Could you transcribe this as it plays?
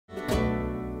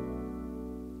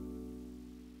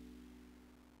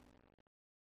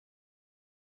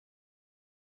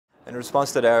In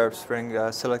response to the Arab Spring,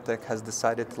 Silatech has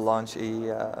decided to launch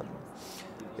we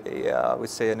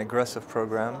say an aggressive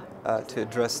program to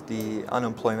address the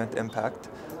unemployment impact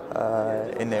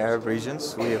in the Arab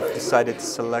regions. We have decided to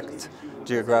select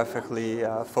geographically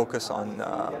focus on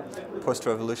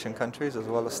post-revolution countries as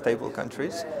well as stable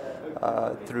countries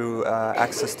through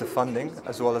access to funding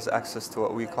as well as access to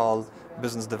what we call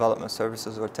business development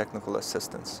services or technical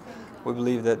assistance. We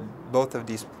believe that both of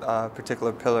these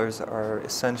particular pillars are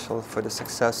essential for the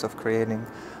success of creating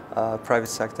private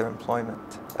sector employment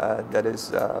that is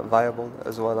viable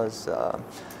as well as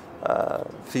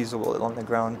feasible on the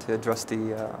ground to address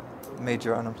the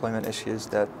major unemployment issues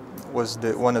that was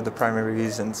one of the primary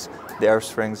reasons the Arab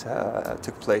Springs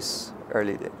took place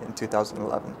early in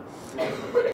 2011.